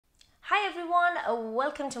Hi everyone,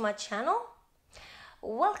 welcome to my channel.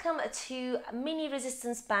 Welcome to mini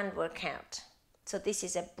resistance band workout. So this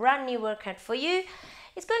is a brand new workout for you.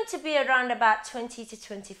 It's going to be around about 20 to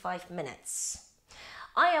 25 minutes.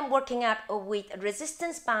 I am working out with a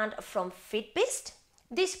resistance band from Fitbest.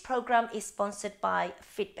 This program is sponsored by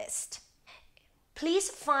Fitbest.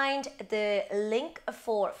 Please find the link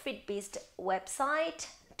for Fitbest website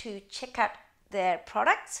to check out their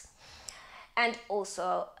products, and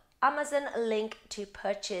also Amazon link to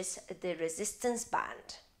purchase the resistance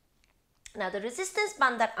band. Now the resistance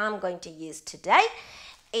band that I'm going to use today,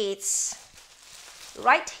 it's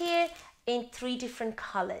right here in 3 different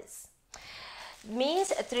colors. Means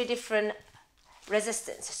 3 different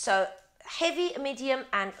resistance, so heavy, medium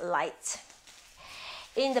and light.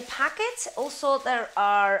 In the packet also there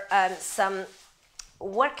are some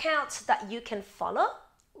workouts that you can follow,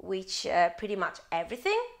 which pretty much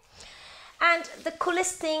everything. And the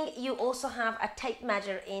coolest thing, you also have a tape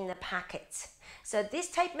measure in the packet. So this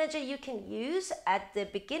tape measure you can use at the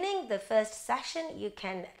beginning, the first session. You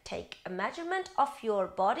can take a measurement of your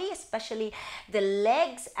body, especially the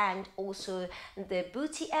legs and also the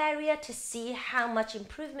booty area, to see how much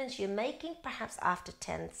improvements you're making, perhaps after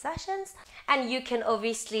 10 sessions. And you can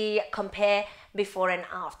obviously compare before and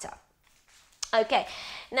after. Okay,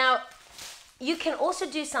 now you can also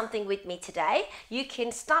do something with me today. You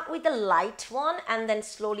can start with the light one and then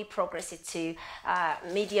slowly progress it to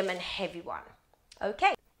medium and heavy one.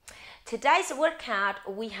 Okay, today's workout,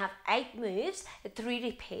 we have 8 moves, 3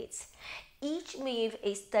 repeats. Each move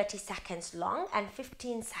is 30 seconds long and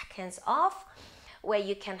 15 seconds off, where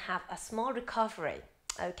you can have a small recovery.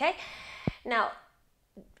 Okay, now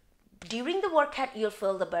during the workout you'll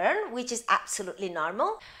feel the burn, which is absolutely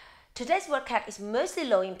normal. Today's workout is mostly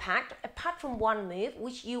low impact, apart from one move,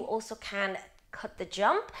 which you also can cut the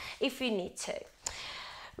jump if you need to.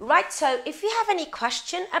 Right, so if you have any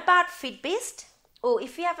question about Fitbest, or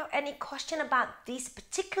if you have any question about this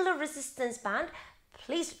particular resistance band,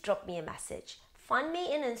 please drop me a message. Find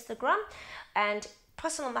me in Instagram and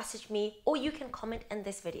personal message me, or you can comment in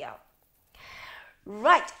this video.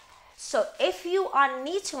 Right, so if you are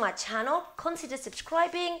new to my channel, consider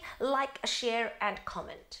subscribing, like, share and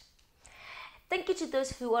comment. Thank you to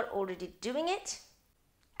those who are already doing it,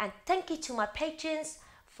 and thank you to my patrons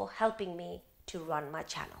for helping me to run my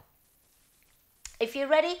channel. If you're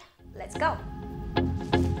ready, let's go.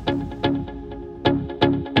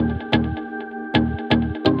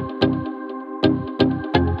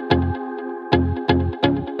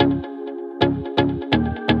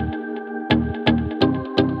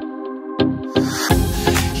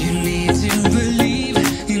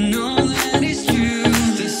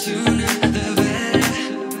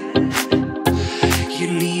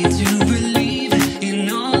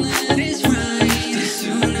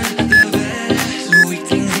 So we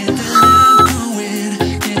can get the love.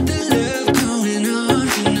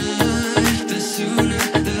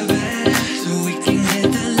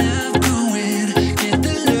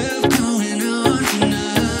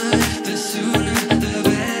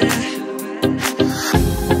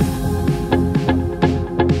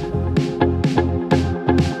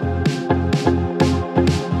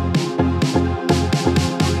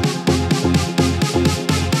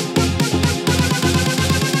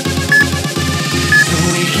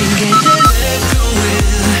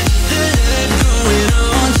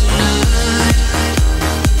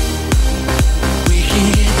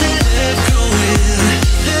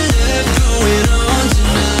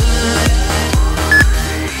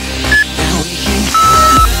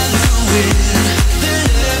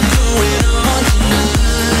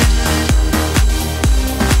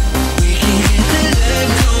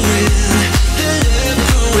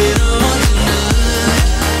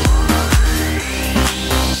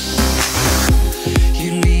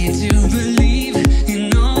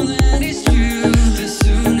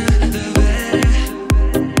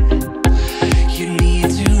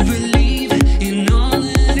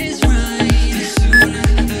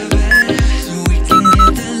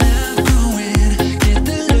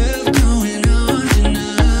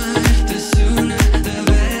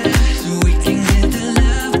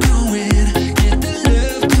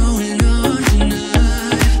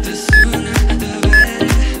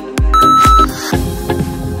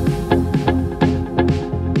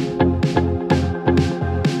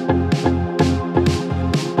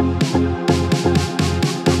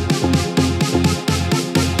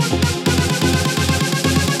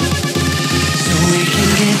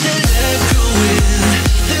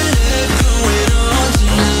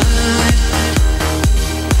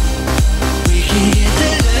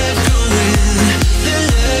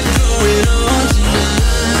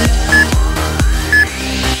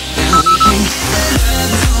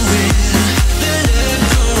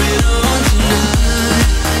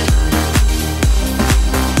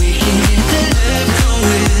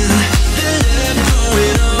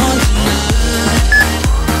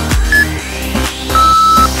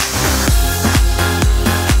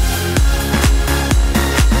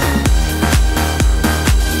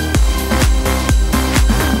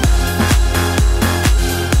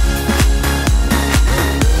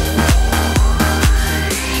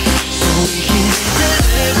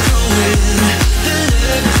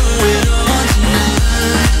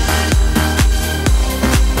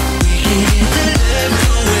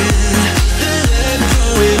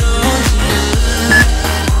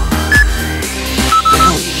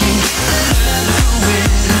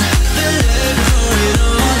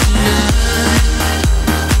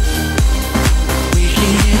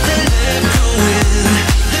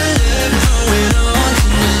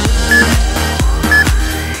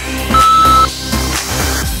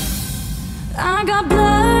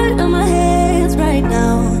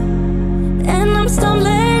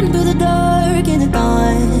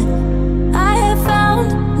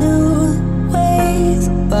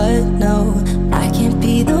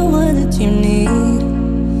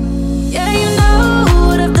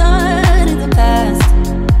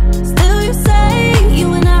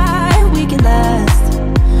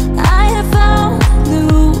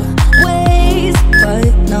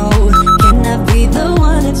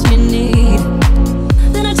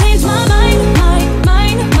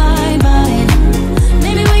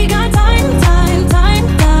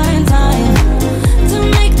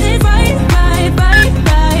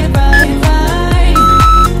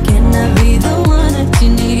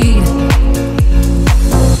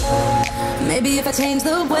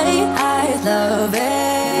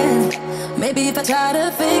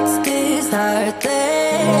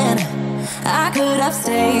 I could have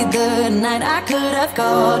stayed the night, I could have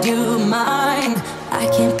called you mine. I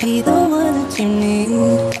can't be the one that you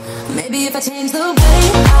need. Maybe if I change the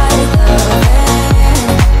way I love it,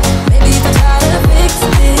 maybe if I try to fix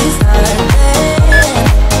this heart, then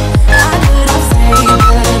I could have stayed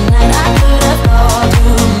the night, I could have called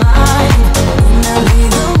you mine. And I'll be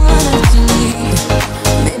the one that you need.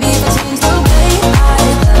 Maybe if I change the way I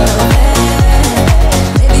love it,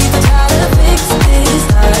 maybe if I try to fix this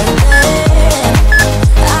heart, then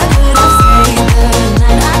I could have stayed the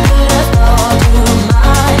night, I could have called you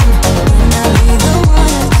mine. And I'll be the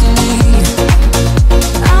one that you need.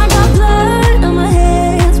 I got blood on my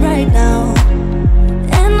hands right now,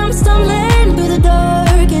 and I'm stumbling through the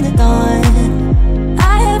dark in the dawn. I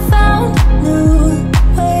have found new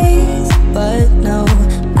ways, but no,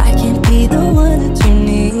 I can't be the one that you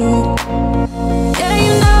need. Yeah,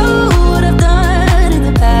 you know what I've done in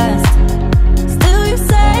the past. Still you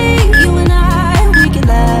say you and I, we can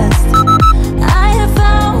last. I have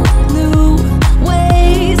found new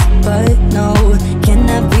ways, but no, can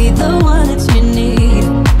I be the one that you need?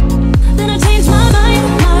 Then I changed my mind.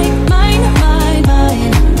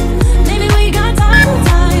 Maybe we got time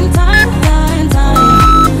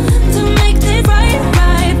to make this right.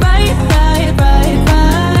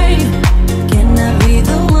 Can I be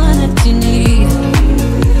the one that you need?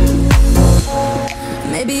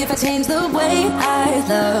 Maybe if I change the way I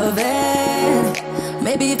love it,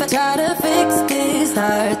 maybe if I try to fix this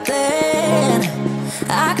heart, then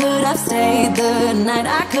I could have stayed the night,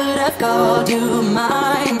 I could have called you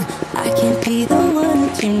mine. I can't be the one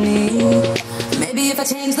that you need. Maybe if I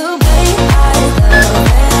change the way I love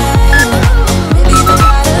it, maybe if I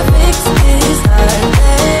try to fix this heart,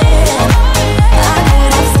 then I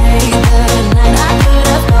could have stayed the night, I could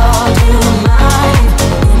have called you mine.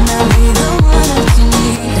 And I'll be the one that you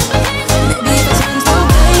need. Maybe if I change the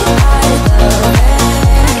way I love it,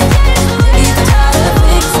 maybe if I try to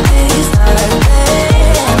fix this heart,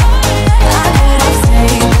 then I could have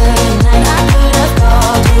stayed the night, I could have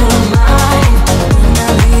called you mine. And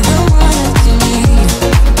I'll be the one that you need.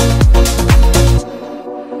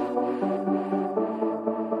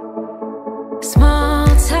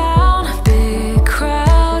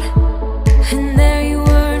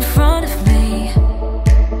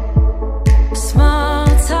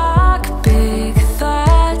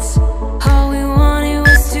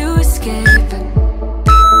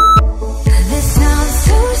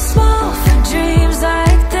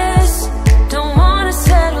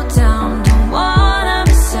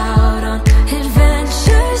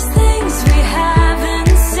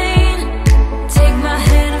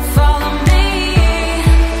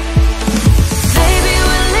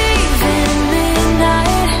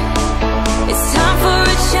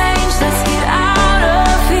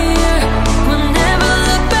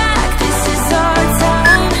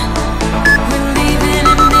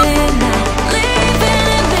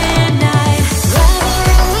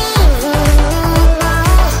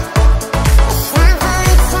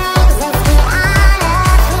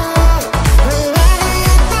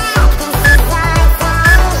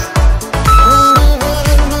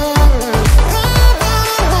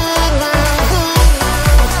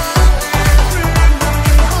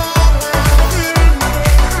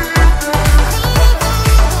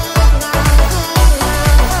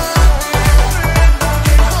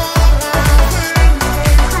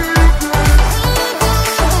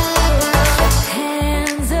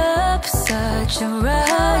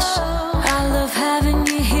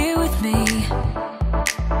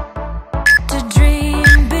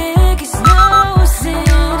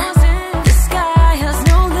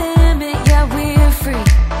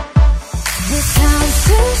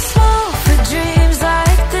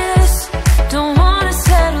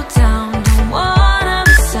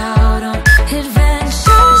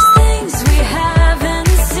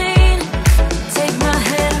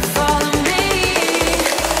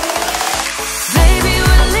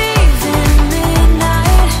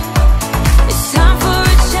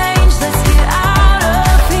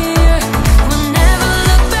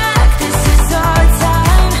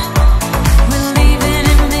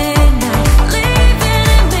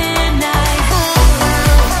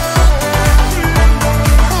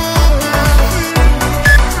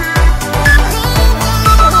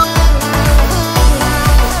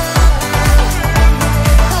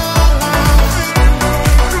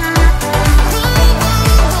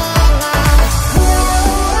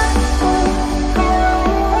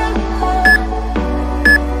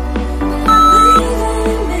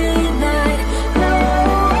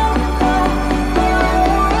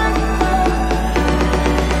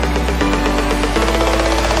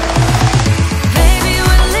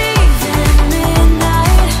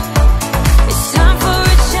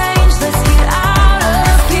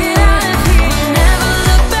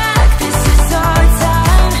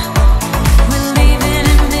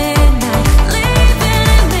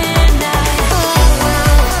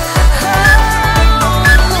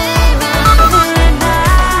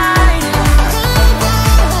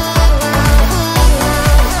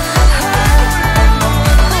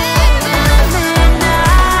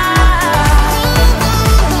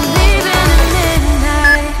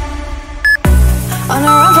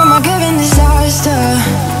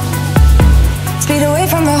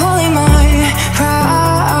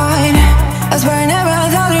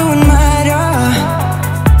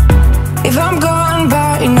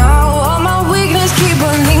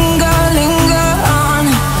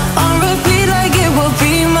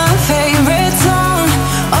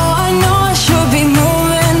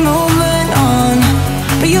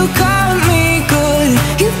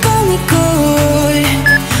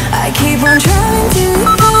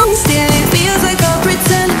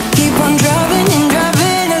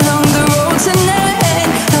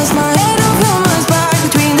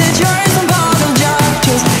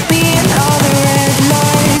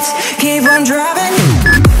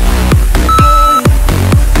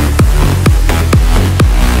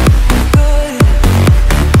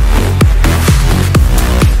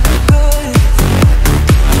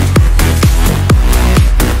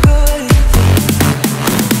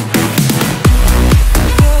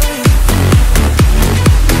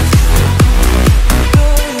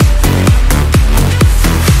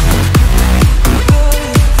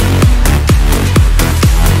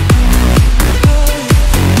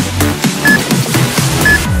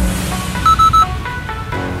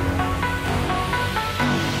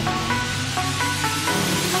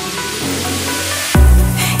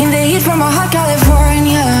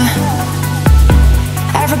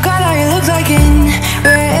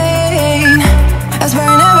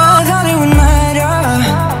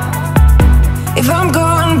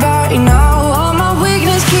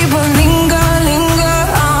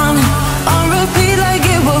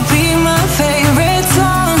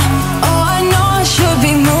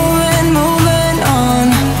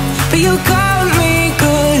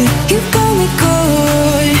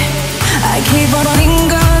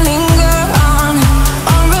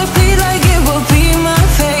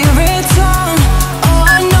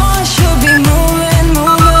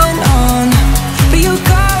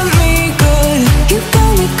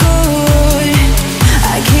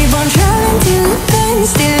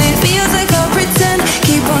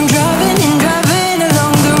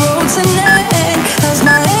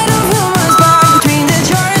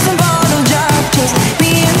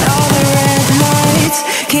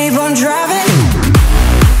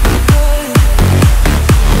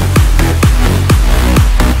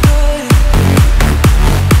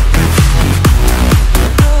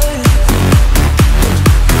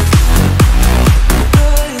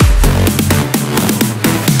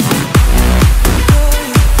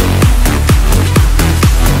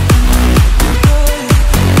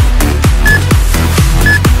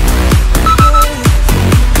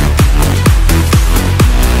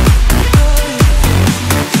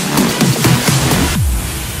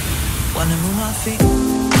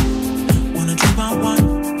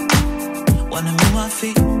 my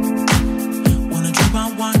feet. Wanna drink my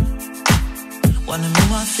wine. Wanna move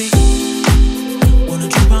my feet. Wanna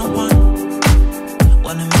drink my wine.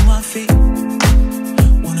 Wanna move my feet.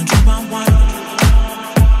 Wanna drink my wine.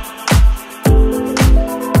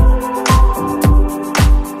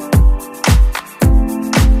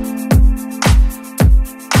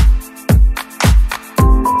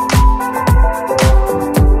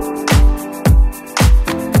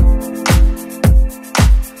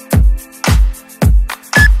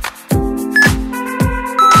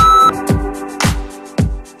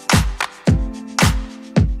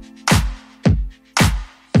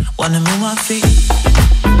 Wanna move my feet.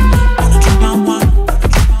 Wanna drink my wine.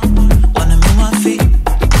 Wanna move my feet. Wanna drink my wine. Wanna move my feet. Wanna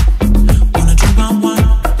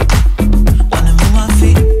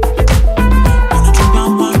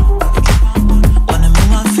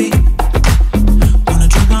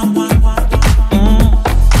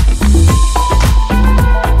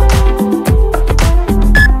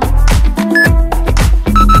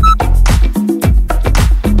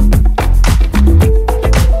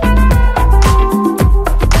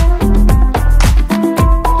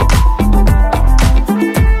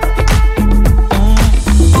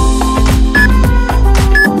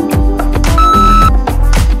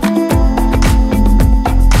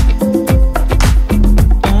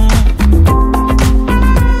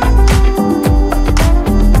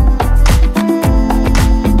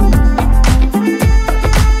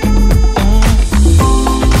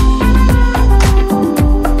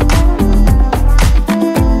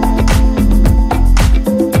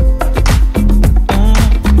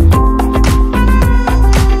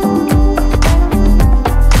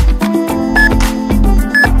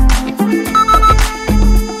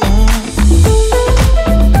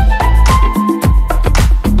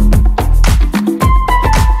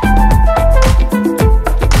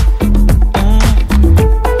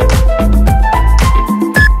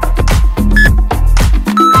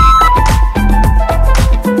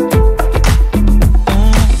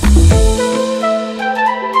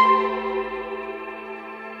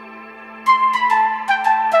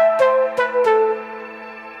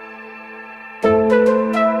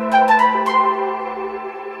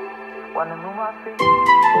my wine. Wanna move my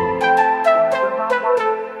feet. Wanna drink my wine.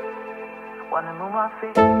 Wanna move my feet. Wanna move my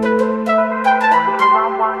feet. Wanna drink my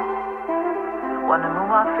wine. Wanna move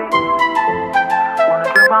my feet. Wanna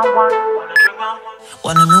drink my wine.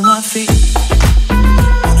 Wanna move my feet.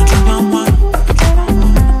 Wanna drink my wine.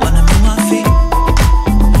 Wanna move my feet.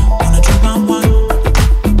 Wanna drink my wine.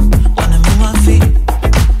 Wanna move my feet.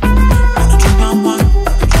 Wanna drink my wine.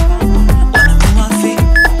 Wanna move my feet.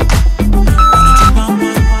 Wanna drink my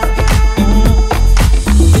wine.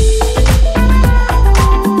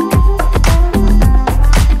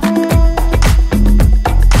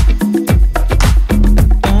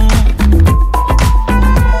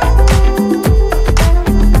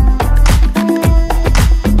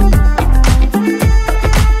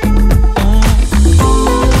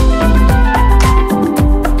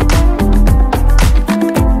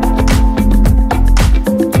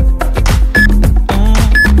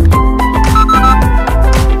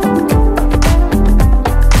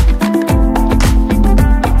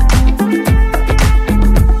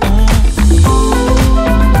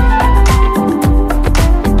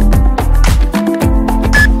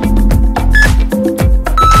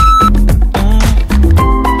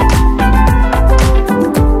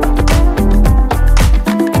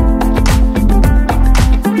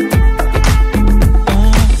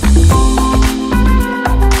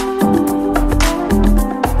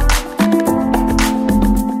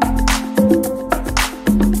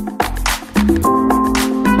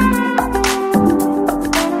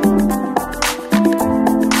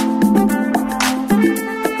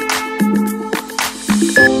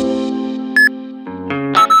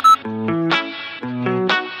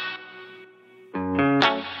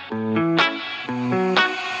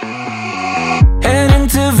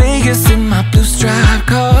 In my blue striped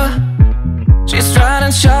car, she's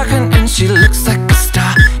riding shotgun and she looks like a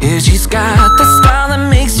star. Yeah, she's got the style that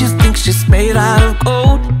makes you think she's made out of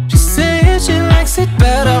gold. She says she likes it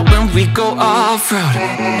better when we go off-road.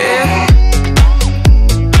 Yeah,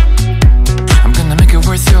 I'm gonna make it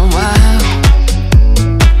worth your while.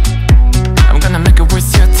 I'm gonna make it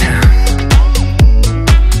worth your time.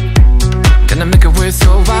 Gonna make it worth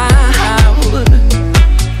your while.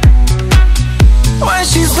 When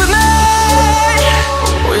she's with me,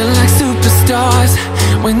 we're like superstars.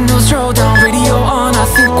 Windows roll down, radio on. I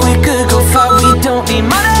think we could go far. We don't need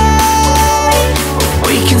money,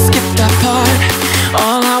 we can skip that part.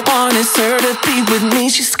 All I want is her to be with me.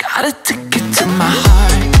 She's got a ticket to my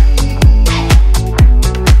heart.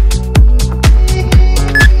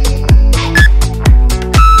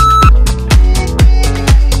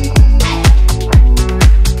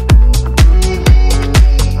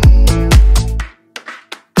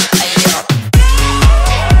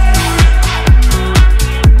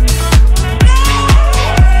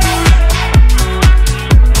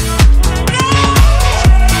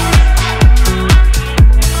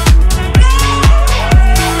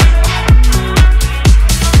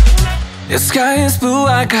 sky is blue,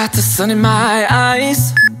 I got the sun in my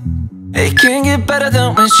eyes. It can't get better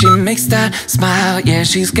than when she makes that smile. Yeah,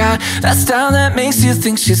 she's got that style that makes you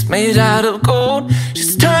think she's made out of gold.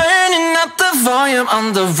 She's turning up the volume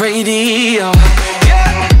on the radio.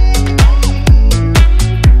 Yeah.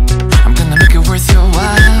 I'm gonna make it worth your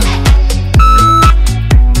while.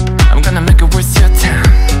 I'm gonna make it worth your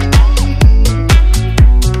time.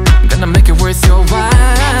 I'm gonna make it worth your while.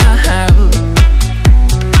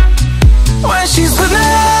 When she's with me,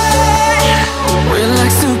 we're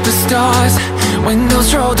like superstars.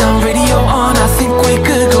 Windows roll down, radio on. I think we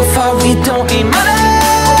could go far. We don't need money.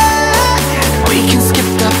 We can skip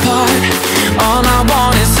that part. All I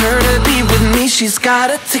want is her to be with me. She's got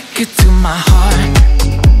a ticket to my heart.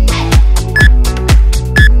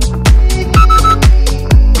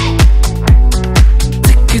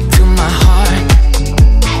 Ticket to my heart.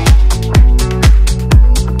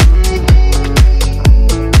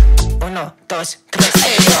 Uno, dos, tres,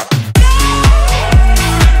 hey.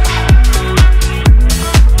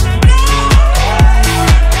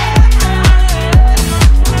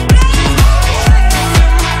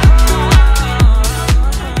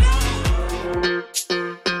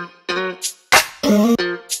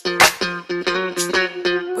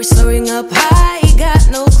 We're soaring up high, got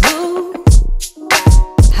no clue.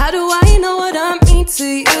 How do I know what I mean to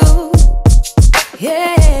you?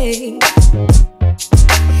 Yeah.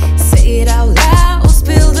 Say it out loud,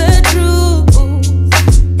 spill the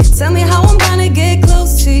truth. Tell me how I'm gonna get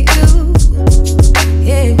close to you.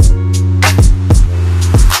 Yeah.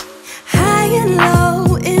 High and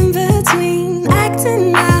low, in between,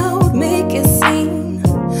 acting out, make a scene.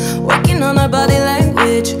 Working on our body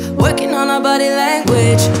language, working on our body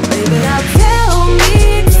language. Baby, now tell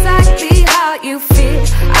me exactly how you feel.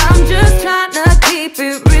 I'm just trying to keep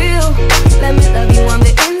it real. Let me love you on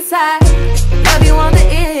the inside, love you on the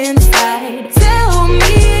inside. Tell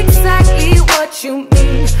me exactly what you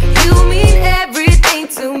mean. You mean everything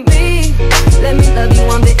to me. Let me love you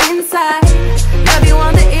on the inside, love you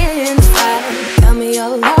on the inside. Tell me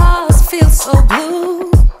you're lost, feel so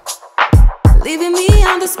blue, leaving me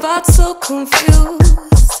on the spot so confused.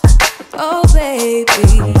 Oh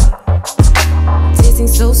baby, tasting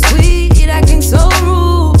so sweet, acting so